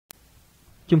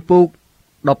ជំពូក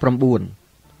19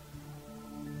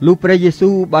លុះព្រះយេស៊ូ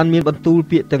វបានមានបន្ទូល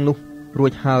ពាក្យទាំងនោះរួ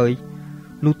ចហើយ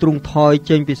នោះទ្រង់ថយ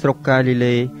ចេញពីស្រុកកាលី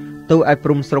លេទៅឯព្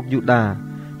រំស្រុកយូដា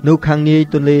នៅខាងនាយ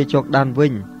ទន្លេជ័រដានវិ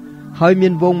ញហើយមា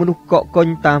នវងមនុស្សកកកុញ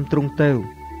តាមទ្រង់ទៅ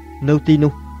នៅទី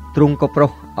នោះទ្រង់ក៏ប្រោ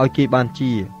សឲ្យគេបាន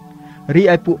ជារី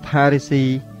ឯពួកផារីស៊ី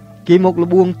គេមកល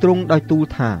បួងទ្រង់ដោយទូល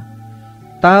ថា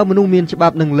តើមនុស្សមានច្បា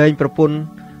ប់នឹងលែងប្រពន្ធ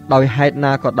ដោយហេតុ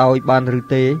ណាក៏ដោយបានឬ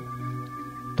ទេ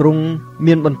ទ្រង់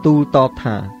មានបន្ទូលតប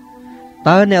ថា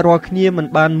តើអ្នករាល់គ្នាមិន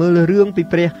បានមើលរឿងពី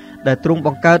ព្រះដែលទ្រង់ប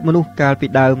ង្កើតមនុស្សកាលពី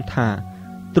ដើមថា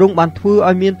ទ្រង់បានធ្វើ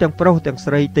ឲ្យមានទាំងប្រុសទាំង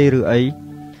ស្រីទេឬអី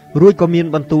រួចក៏មាន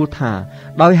បន្ទូលថា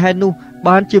ដោយហេតុនោះ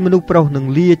បានជាមនុស្សប្រុសនឹង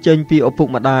លាចេញពីឪពុក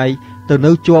ម្ដាយទៅ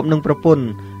នៅជាប់នឹងប្រពន្ធ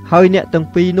ហើយអ្នកទាំង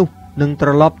ពីរនោះនឹងត្រ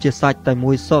ឡប់ជាសាច់តែ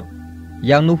មួយសុទ្ធ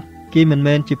យ៉ាងនោះគេមិន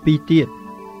មែនជាពីរទៀត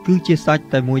គឺជាសាច់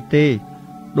តែមួយទេ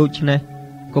ដូច្នេះ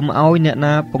កុំឲ្យអ្នក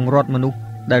ណាពង្រត់មនុស្ស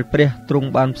ដែលព្រះទ្រង់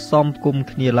បានផ្សំគុំ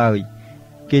គ្នាឡើយ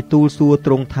គេទូលសួរ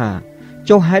ទ្រង់ថា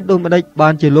ចុះហេតុដូចម្ដេចបា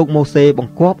នជាលោកម៉ូសេប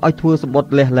ង្គាប់ឲ្យធ្វើសម្បត្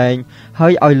តិលះលែងហើ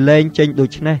យឲ្យលែងចេញដូ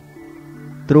ច្នេះ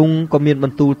ទ្រង់ក៏មានប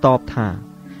ន្ទូលតបថា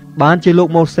បានជាលោក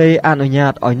ម៉ូសេអនុញ្ញា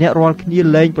តឲ្យអ្នករាល់គ្នា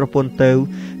លែងប្រពន្ធទៅ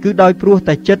គឺដោយព្រោះ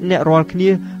តែចិត្តអ្នករាល់គ្នា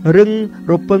រឹង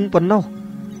រពឹងប៉ុណ្ណោះ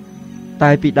តែ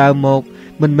ពីដើមមក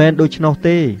មិនមែនដូច្នោះ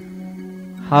ទេ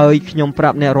ហើយខ្ញុំប្រា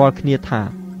ប់អ្នករាល់គ្នាថា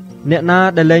អ្នកណា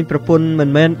ដែលលែងប្រពន្ធមិន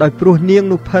មែនដោយព្រោះនាង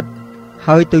នោះផិត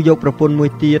ហើយទៅយកប្រពន្ធមួយ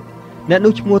ទៀតអ្នក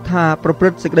នោះឈ្មោះថាប្រព្រឹ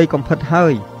ត្តសេចក្តីកំផិតហើ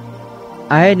យ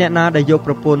ឯអ្នកណាដែលយក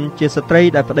ប្រពន្ធជាស្ត្រី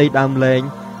ដែលប្តីដើមលែង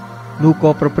នោះក៏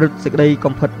ប្រព្រឹត្តសេចក្តី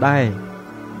កំផិតដែរ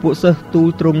ពួកសិស្សទូល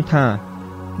ទ្រង់ថា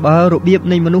បើរបៀប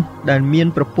នៃមនុស្សដែលមាន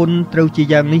ប្រពន្ធត្រូវជា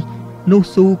យ៉ាងនេះនោះ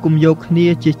ស៊ូគុំយកគ្នា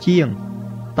ជាជាង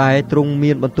តែទ្រង់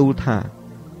មានបន្ទូលថា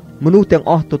មនុស្សទាំង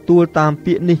អស់ទទួលតាម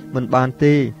ពាក្យនេះមិនបាន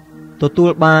ទេទទួល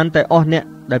បានតែអស់អ្នក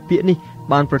ដែលពាក្យនេះ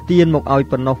បានប្រទានមកឲ្យ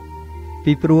ប៉ុណ្ណោះ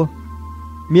ពីព្រោះ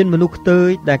មានមនុស្សខ្ទើយ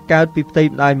ដែលកើតពីផ្ទៃ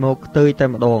ម្ដាយមកខ្ទើយតែ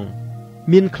ម្ដង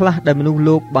មានខ្លះដែលមនុស្ស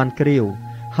លោកបានគ្រាវ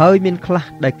ហើយមានខ្លះ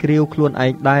ដែលគ្រាវខ្លួនឯ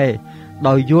ងដែរ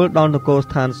ដោយយល់ដល់នគរ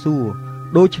ស្ថានសួគ៌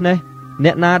ដូច្នេះអ្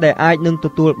នកណាដែលអាចនឹងទ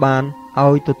ទួលបាន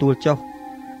ឲ្យទទួលចុះ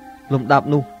លំដាប់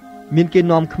នោះមានគេ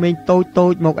នាំក្មេងតូ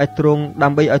ចមកឲ្យទ្រង់ដើ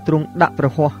ម្បីឲ្យទ្រង់ដាក់ប្រ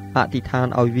ហោះអធិដ្ឋាន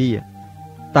ឲ្យវា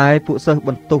តែពួកសិស្សប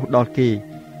ន្ទោសដល់គេ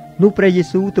នោះព្រះយេ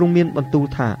ស៊ូវទ្រង់មានបន្ទូល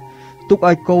ថាទុក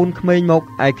ឲ្យកូនក្មេងមក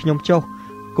ឯខ្ញុំចុះ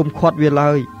កុំខាត់វា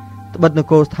ឡើយត្បិតន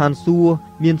គរស្ថានសួគ៌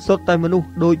មានសុទ្ធតែមនុស្ស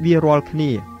ដូចវារាល់គ្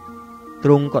នាទ្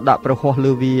រង់ក៏ដាក់ប្រហោះ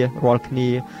លើវារាល់គ្នា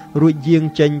រួចយាង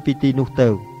ចេញពីទីនោះទៅ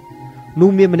នោះ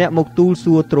មានម្នាក់មកទូល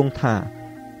សួរទ្រង់ថា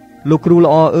លោកគ្រូ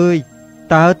ល្អអើយ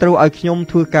តើត្រូវឲ្យខ្ញុំ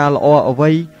ធ្វើការល្អអ្វី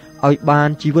ឲ្យបាន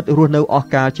ជីវិតរស់នៅអស់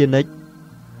កាលជានិច្ច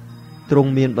ទ្រង់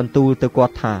មានបន្ទូលទៅគា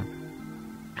ត់ថា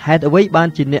ហេតុអ្វីបាន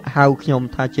ជាអ្នកហៅខ្ញុំ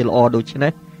ថាជាល្អដូច្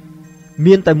នេះ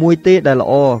មានតែមួយទេដែលល្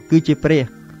អគឺជាព្រះ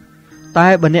តែ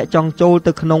បើអ្នកចង់ចូល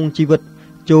ទៅក្នុងជីវិត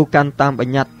ចូលកាន់តាមប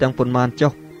ញ្ញត្តិទាំងប៉ុន្មាន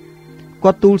ចុះ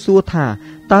គាត់ទូលសួរថា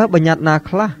តើបញ្ញត្តិណា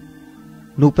ខ្លះ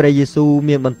នោះព្រះយេស៊ូវ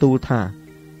មានបន្ទូលថា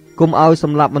កុំឲ្យស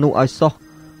ម្លាប់មនុស្សឲ្យសោះ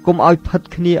កុំឲ្យផិត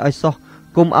គ្នាឲ្យសោះ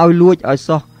កុំឲ្យលួចឲ្យ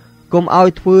សោះកុំឲ្យ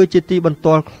ធ្វើជាទីបន្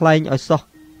ទាល់ខ្លែងឲ្យសោះ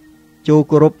ចូល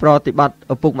គោរពប្រតិបត្តិ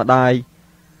ឪពុកម្ដាយ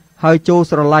ហើយចូល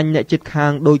ស្រឡាញ់អ្នកជិតខា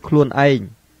ងដូចខ្លួនឯង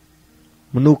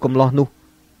មនុស្សកំឡោះនោះ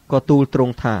ក៏ទូលទ្រ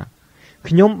ង់ថា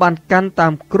ខ្ញុំបានកាន់តា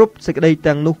មគ្រប់សេចក្តី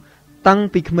ទាំងនោះតាំង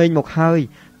ពីក្មេងមកហើយ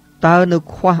តើនៅ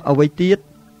ខ្វះអ្វីទៀត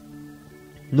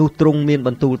នោះទ្រង់មានប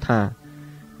ន្ទូលថា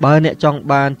បើអ្នកចង់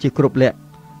បានជាគ្រប់លក្ខ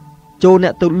ចូលអ្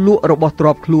នកទៅលក់របស់ទ្រ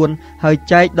ព្យខ្លួនហើយ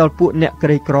ចែកដល់ពួកអ្នកក្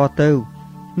រីក្រទៅ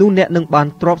នោះអ្នកនឹងបាន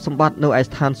ទ្រព្យសម្បត្តិនៅឯ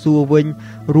ស្ថានសួគ៌វិញ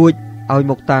រួចឲ្យ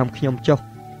មកតាមខ្ញុំចុះ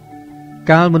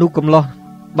កាលមនុស្សកំឡោះ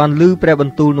បានឮព្រះប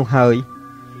ន្ទូលនោះហើយ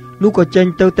នោះក៏ចេញ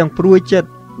ទៅទាំងព្រួយចិត្ត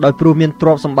ដោយព្រោះមានទ្រ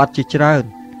ព្យសម្បត្តិជាច្រើន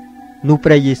នោះព្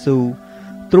រះយេស៊ូវ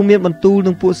ទ្រង់មានបន្ទូល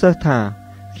នឹងពួកសិស្សថា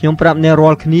ខ្ញុំប្រាប់អ្នករា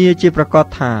ល់គ្នាជាប្រកាស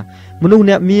ថាមនុស្ស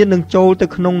អ្នកមាននឹងចូលទៅ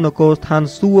ក្នុងនគរស្ថាន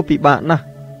សួគ៌ពិបាកណាស់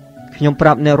ខ្ញុំប្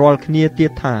រាប់អ្នករាល់គ្នាទៀ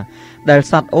តថាដែល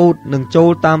សត្វអូតនឹងចូល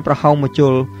តាមប្រហោងមជុ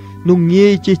លនោះងា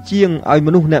យជាជាងឲ្យម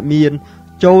នុស្សអ្នកមាន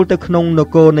ចូលទៅក្នុងន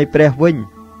គរនៃព្រះវិញ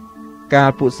កាល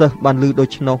ពួកសិស្សបានឮដូ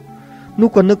ច្នោះនោះ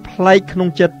ក៏នឹកប្លែកក្នុង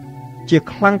ចិត្តជា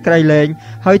ខ្លាំងក្រៃលែង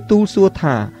ហើយទូលសួរ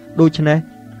ថាដូច្នេះ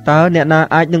តើអ្នកណា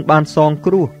អាចនឹងបានសង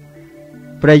គ្រោះ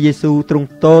ព្រះយេស៊ូវទ្រង់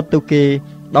ទតទៅគេ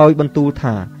ដោយបន្ទូល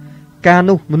ថាការ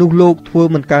នោះមនុស្សលោកធ្វើ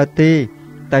មិនកើតទេ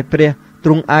តែព្រះទ្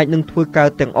រង់អាចនឹងធ្វើកើ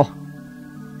តទាំងអស់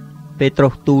ពេត្រុ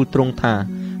សទូលទ្រង់ថា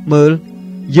មើល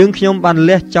យើងខ្ញុំបាន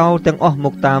លះចោលទាំងអស់ម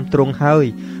កតាមទ្រង់ហើយ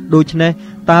ដូច្នេះ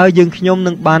តើយើងខ្ញុំ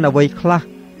នឹងបានអ្វីខ្លះ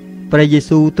ព្រះយេ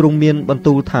ស៊ូវទ្រង់មានបន្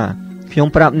ទូលថាខ្ញុំ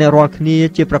ប្រាប់អ្នករាល់គ្នា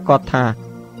ជាប្រកាសថា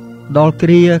ដល់គ្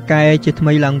រាកែជាថ្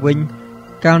មីឡើងវិញ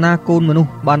កាលណាកូនមនុស្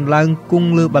សបានឡើងគង់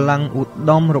លើបល្ល័ង្កឧត្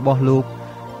តមរបស់លោក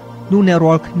នោះអ្នក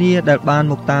រាល់គ្នាដែលបាន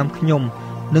មកតាមខ្ញុំ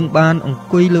នឹងបានអង្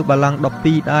គុយលើបល្ល័ង្ក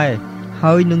12ដែរ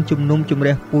ហើយនឹងជំនុំជម្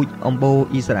រះពូជអម្បូរ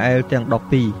អ៊ីស្រាអែលទាំង12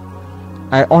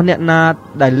ឯអស់អ្នកណា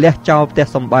ដែលលះចោលផ្ទះ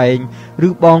សម្បែងឬ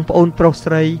បងប្អូនប្រុស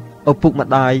ស្រីឪពុកម្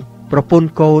ដាយប្រពន្ធ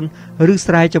កូនឬ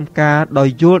ស្រែចម្ការដោយ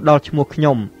យល់ដល់ឈ្មោះខ្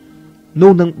ញុំ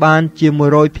នោះនឹងបានជា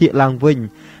100ភាគឡើងវិញ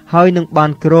ហើយនឹងបាន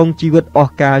គ្រងជីវិតអ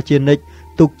ស់កាលជានិច្ច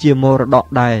ទុកជាមរតក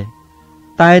ដែរ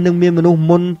តែនឹងមានមនុស្ស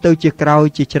មុនទៅជាក្រោយ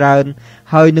ជាច្រើន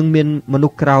ហើយនឹងមានមនុ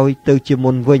ស្សក្រោយទៅជា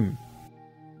មុនវិញ